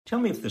Tell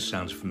me if this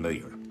sounds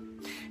familiar.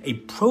 A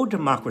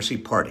pro-democracy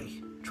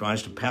party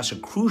tries to pass a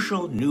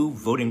crucial new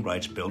voting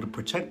rights bill to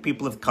protect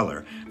people of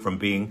color from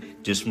being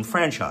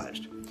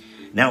disenfranchised.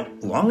 Now,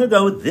 long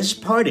ago, this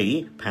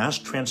party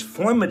passed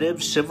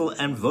transformative civil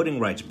and voting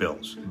rights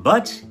bills.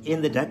 But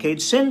in the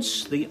decades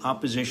since, the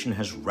opposition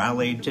has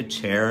rallied to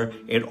tear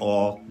it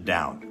all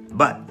down.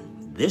 But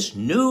this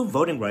new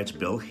voting rights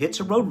bill hits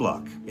a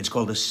roadblock. It's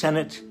called a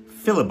Senate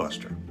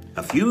filibuster.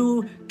 A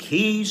few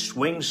key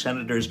swing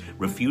senators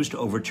refused to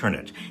overturn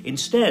it.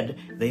 Instead,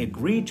 they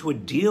agreed to a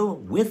deal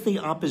with the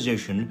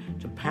opposition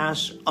to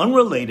pass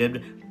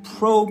unrelated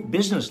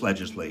pro-business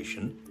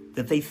legislation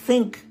that they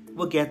think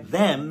will get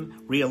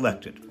them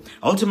reelected.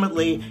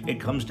 Ultimately, it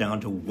comes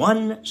down to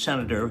one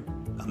senator,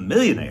 a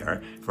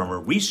millionaire from a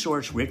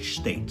resource-rich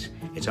state.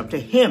 It's up to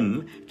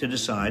him to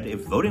decide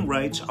if voting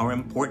rights are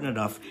important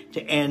enough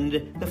to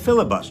end the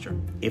filibuster.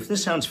 If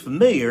this sounds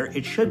familiar,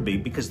 it should be,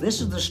 because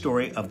this is the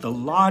story of the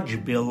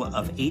Lodge Bill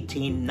of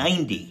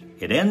 1890.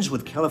 It ends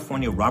with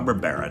California robber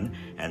baron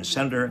and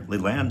Senator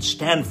Leland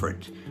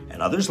Stanford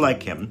and others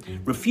like him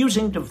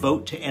refusing to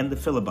vote to end the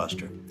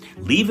filibuster,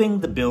 leaving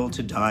the bill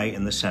to die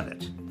in the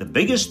Senate. The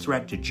biggest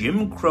threat to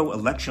Jim Crow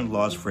election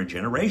laws for a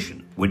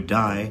generation would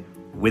die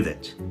with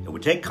it. It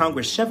would take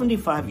Congress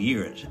 75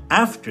 years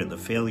after the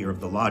failure of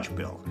the Lodge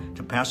Bill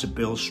to pass a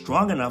bill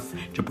strong enough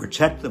to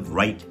protect the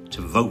right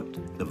to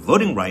vote, the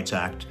Voting Rights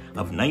Act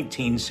of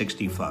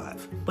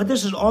 1965. But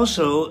this is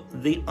also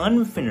the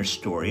unfinished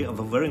story of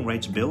a voting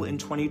rights bill in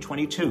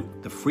 2022.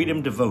 The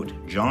Freedom to Vote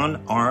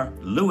John R.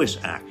 Lewis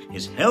Act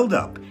is held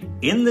up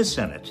in the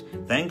Senate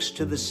thanks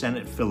to the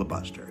Senate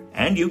filibuster.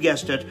 And you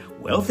guessed it,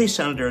 wealthy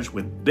senators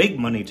with big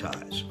money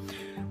ties.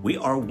 We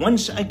are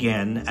once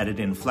again at an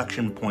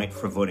inflection point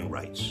for voting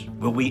rights.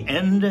 Will we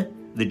end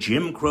the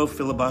Jim Crow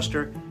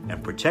filibuster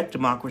and protect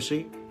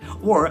democracy?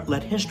 Or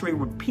let history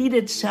repeat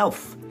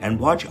itself and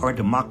watch our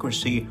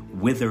democracy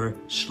wither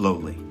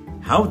slowly?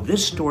 How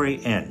this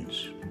story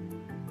ends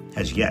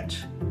has yet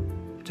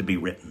to be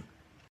written.